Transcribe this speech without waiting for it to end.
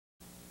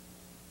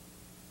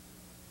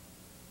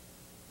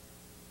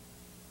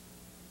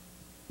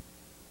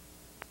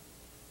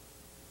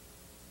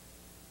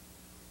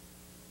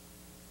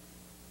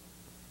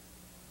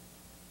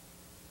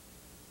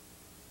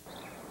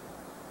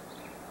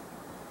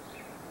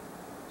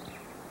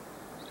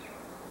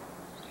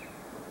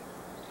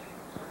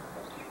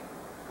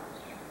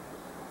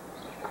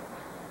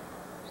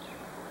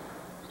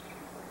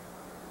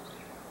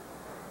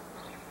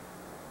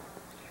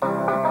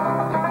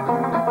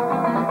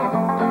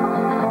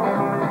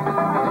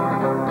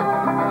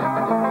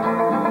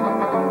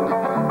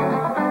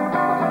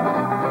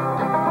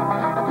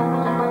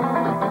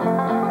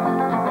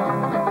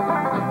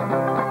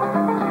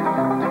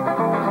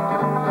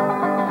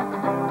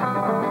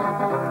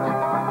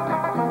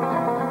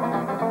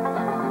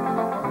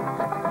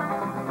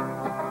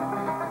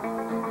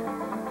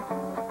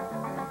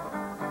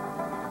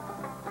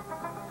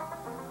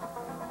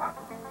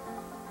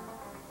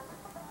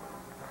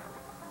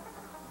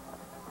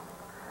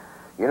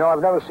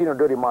I've never seen a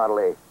dirty Model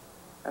A,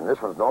 and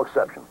this one's no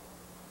exception.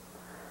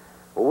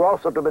 Well, we're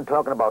also been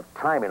talking about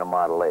timing a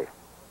Model A.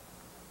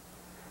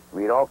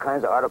 Read all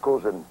kinds of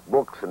articles and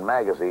books and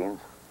magazines,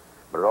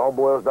 but it all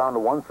boils down to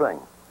one thing.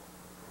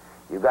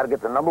 You've got to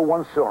get the number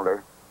one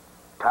cylinder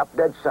top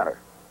dead center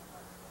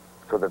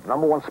so that the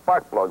number one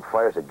spark plug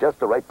fires at just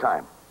the right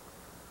time.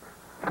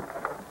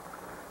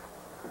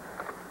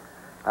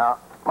 Now,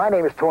 my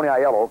name is Tony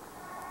Aiello,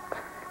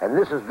 and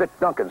this is Vic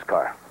Duncan's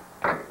car.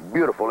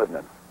 Beautiful, isn't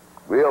it?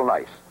 Real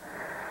nice.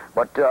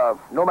 But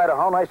no matter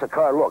how nice a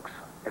car looks,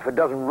 if it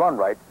doesn't run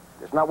right,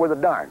 it's not worth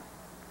a darn.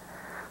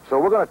 So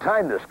we're going to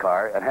time this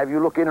car and have you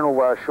look in and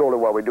over our shoulder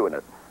while we're doing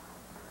it.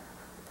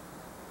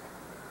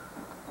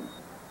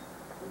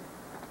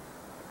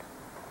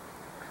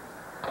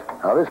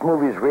 Now, this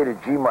movie is rated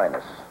G-.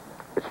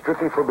 It's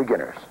strictly for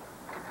beginners.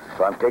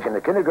 So I'm taking the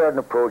kindergarten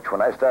approach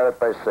when I started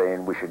by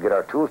saying we should get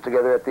our tools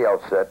together at the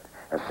outset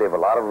and save a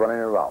lot of running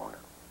around.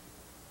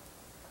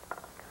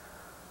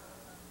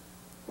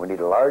 We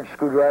need a large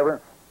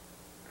screwdriver,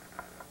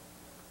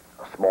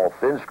 a small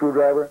thin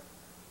screwdriver,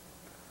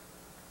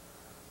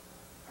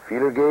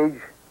 feeler gauge,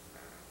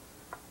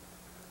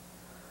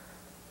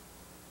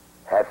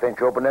 half-inch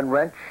open-end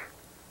wrench,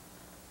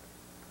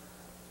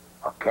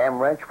 a cam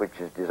wrench, which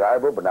is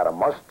desirable but not a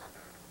must,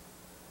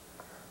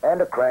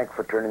 and a crank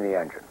for turning the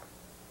engine.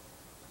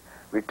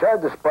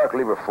 Retard the spark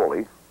lever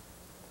fully.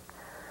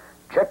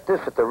 Check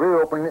this at the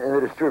rear opening in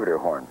the distributor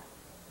horn.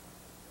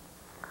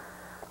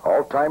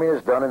 All timing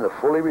is done in the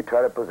fully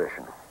retarded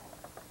position.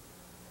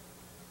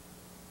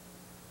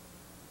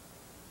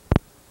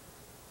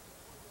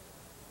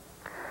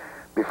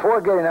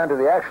 Before getting on to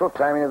the actual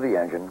timing of the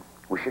engine,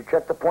 we should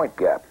check the point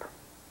gap.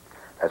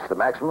 That's the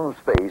maximum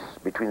space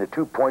between the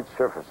 2 point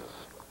surfaces.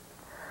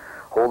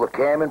 Hold the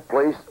cam in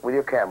place with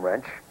your cam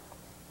wrench.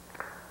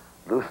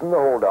 Loosen the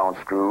hold-down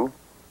screw.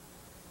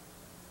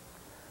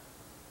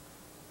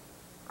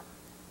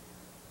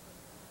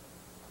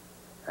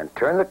 And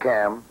turn the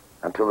cam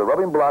until the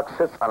rubbing block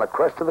sits on the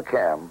crest of the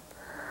cam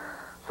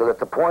so that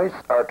the points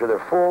are to their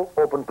full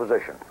open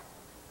position.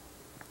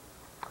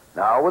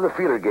 Now, with a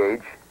feeler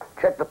gauge,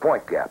 check the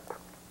point gap.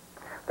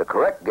 The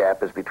correct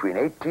gap is between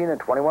 18 and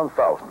 21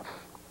 thousandths.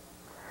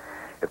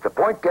 If the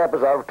point gap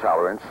is out of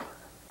tolerance,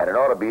 and it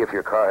ought to be if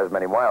your car has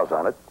many miles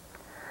on it,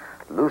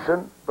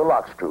 loosen the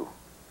lock screw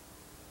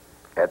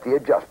at the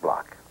adjust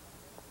block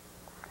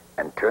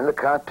and turn the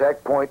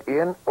contact point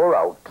in or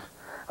out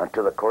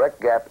until the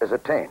correct gap is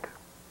attained.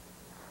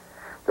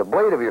 The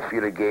blade of your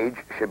feeler gauge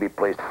should be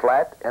placed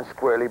flat and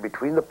squarely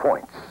between the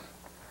points.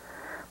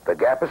 The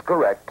gap is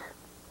correct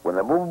when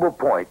the movable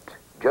point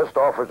just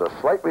offers a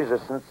slight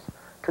resistance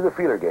to the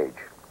feeler gauge.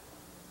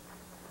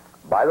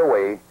 By the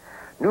way,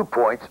 new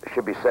points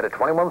should be set at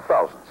 21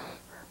 thousandths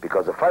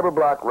because the fiber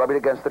block rubbing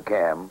against the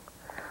cam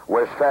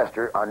wears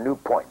faster on new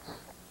points.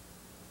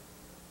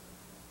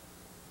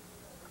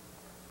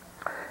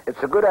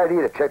 It's a good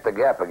idea to check the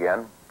gap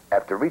again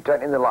after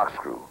retightening the lock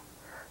screw,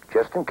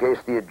 just in case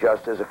the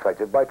adjust is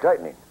affected by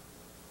tightening.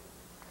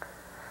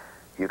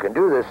 You can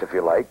do this, if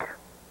you like,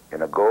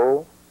 in a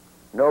go,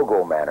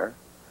 no-go manner,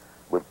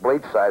 with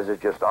blade sizes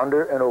just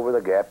under and over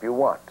the gap you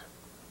want.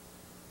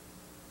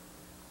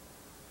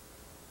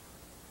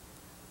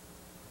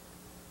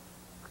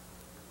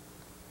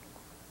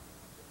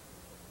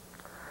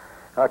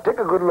 Now take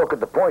a good look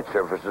at the point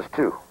surfaces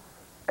too,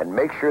 and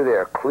make sure they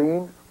are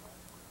clean,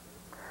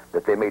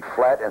 that they made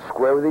flat and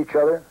square with each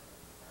other,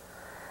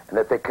 and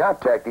that they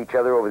contact each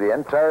other over the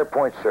entire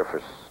point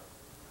surface.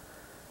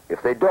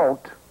 If they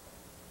don't,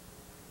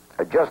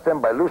 adjust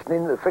them by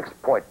loosening the fixed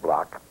point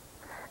block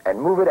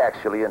and move it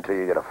axially until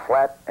you get a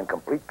flat and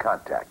complete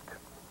contact.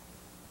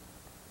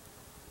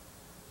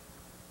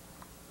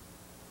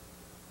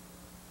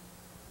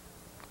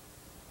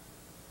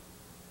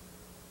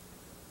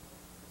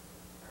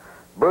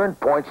 Burned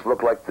points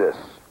look like this.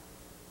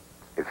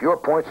 If your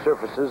point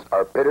surfaces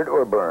are pitted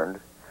or burned,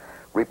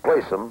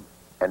 replace them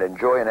and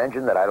enjoy an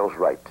engine that idles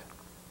right.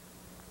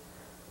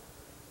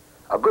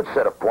 A good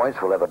set of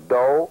points will have a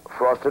dull,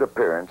 frosted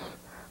appearance,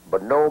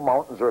 but no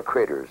mountains or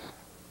craters.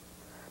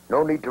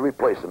 No need to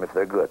replace them if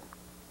they're good.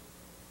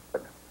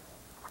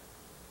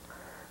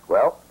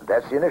 Well,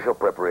 that's the initial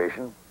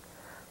preparation.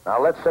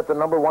 Now let's set the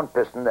number one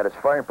piston at its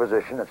firing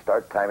position and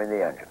start timing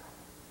the engine.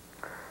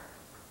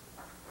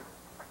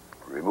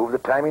 Remove the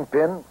timing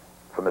pin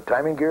from the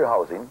timing gear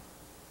housing.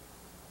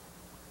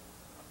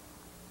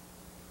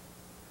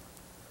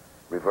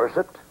 Reverse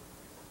it.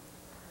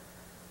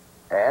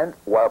 And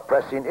while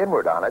pressing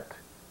inward on it,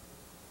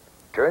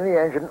 turn the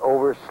engine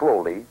over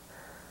slowly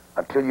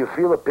until you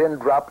feel the pin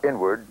drop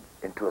inward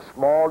into a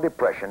small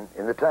depression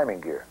in the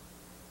timing gear.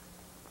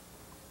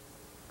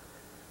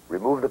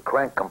 Remove the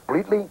crank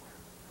completely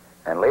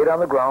and lay it on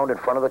the ground in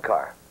front of the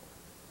car.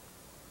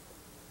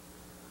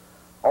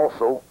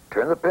 Also,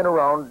 turn the pin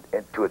around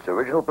to its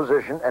original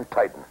position and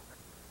tighten.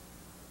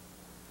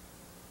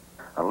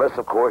 Unless,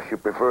 of course, you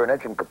prefer an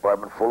engine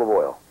compartment full of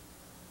oil.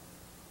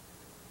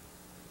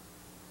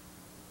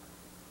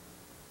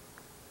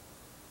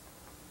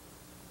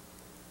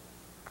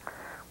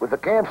 With With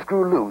the cam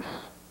screw loose,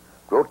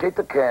 rotate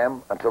the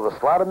cam until the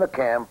slot in the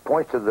cam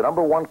points to the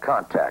number 1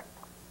 contact.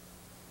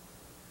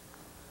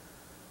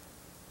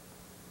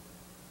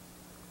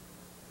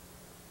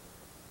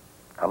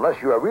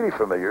 Unless you are really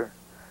familiar,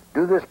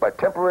 do this by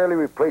temporarily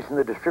replacing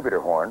the distributor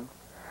horn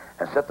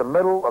and set the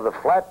middle of the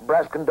flat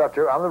brass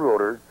conductor on the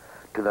rotor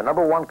to the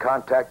number 1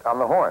 contact on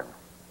the horn.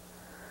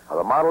 Now,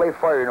 the Model A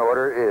firing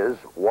order is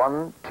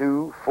 1,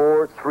 2,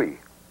 4, 3.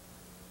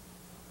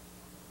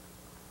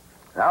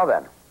 Now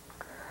then,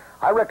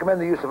 I recommend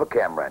the use of a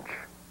cam wrench.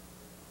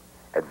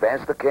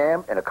 Advance the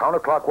cam in a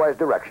counterclockwise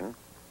direction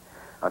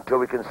until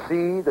we can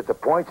see that the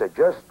points are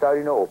just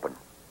starting to open.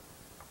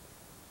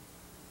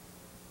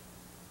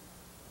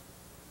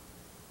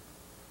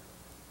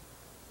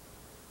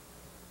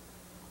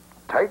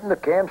 Tighten the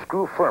cam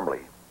screw firmly.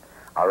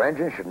 Our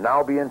engine should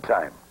now be in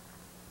time.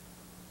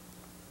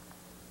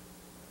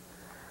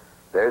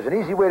 There's an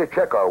easy way to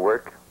check our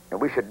work, and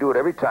we should do it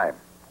every time.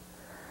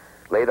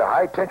 Lay the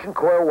high-tension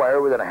coil wire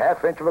within a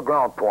half-inch of a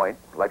ground point,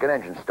 like an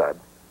engine stud.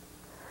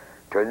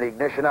 Turn the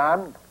ignition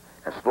on,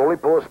 and slowly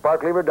pull the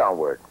spark lever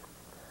downward.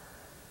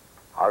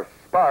 Our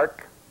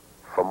spark,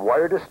 from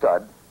wire to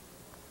stud,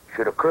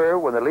 should occur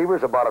when the lever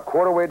is about a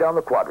quarter way down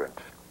the quadrant.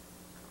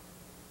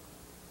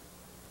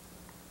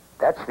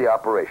 That's the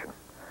operation.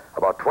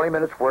 About 20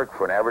 minutes work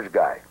for an average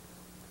guy.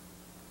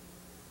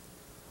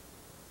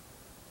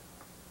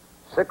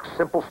 6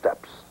 simple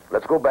steps.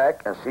 Let's go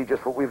back and see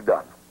just what we've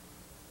done.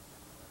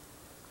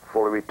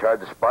 Fully retard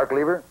the spark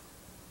lever.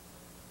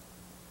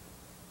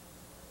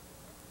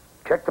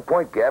 Check the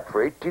point gap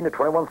for 18 to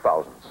 21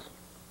 thousandths.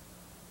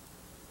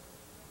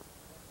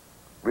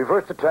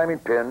 Reverse the timing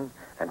pin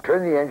and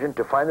turn the engine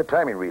to find the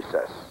timing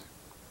recess.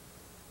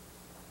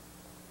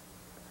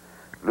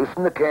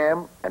 Loosen the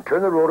cam and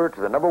turn the rotor to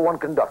the number 1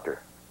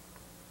 conductor.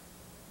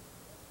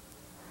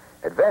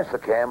 Advance the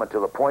cam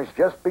until the points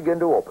just begin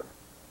to open.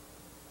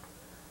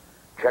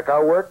 Check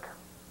our work.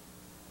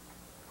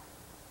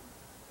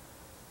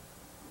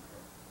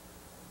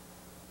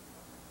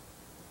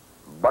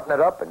 Button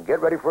it up and get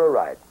ready for a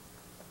ride.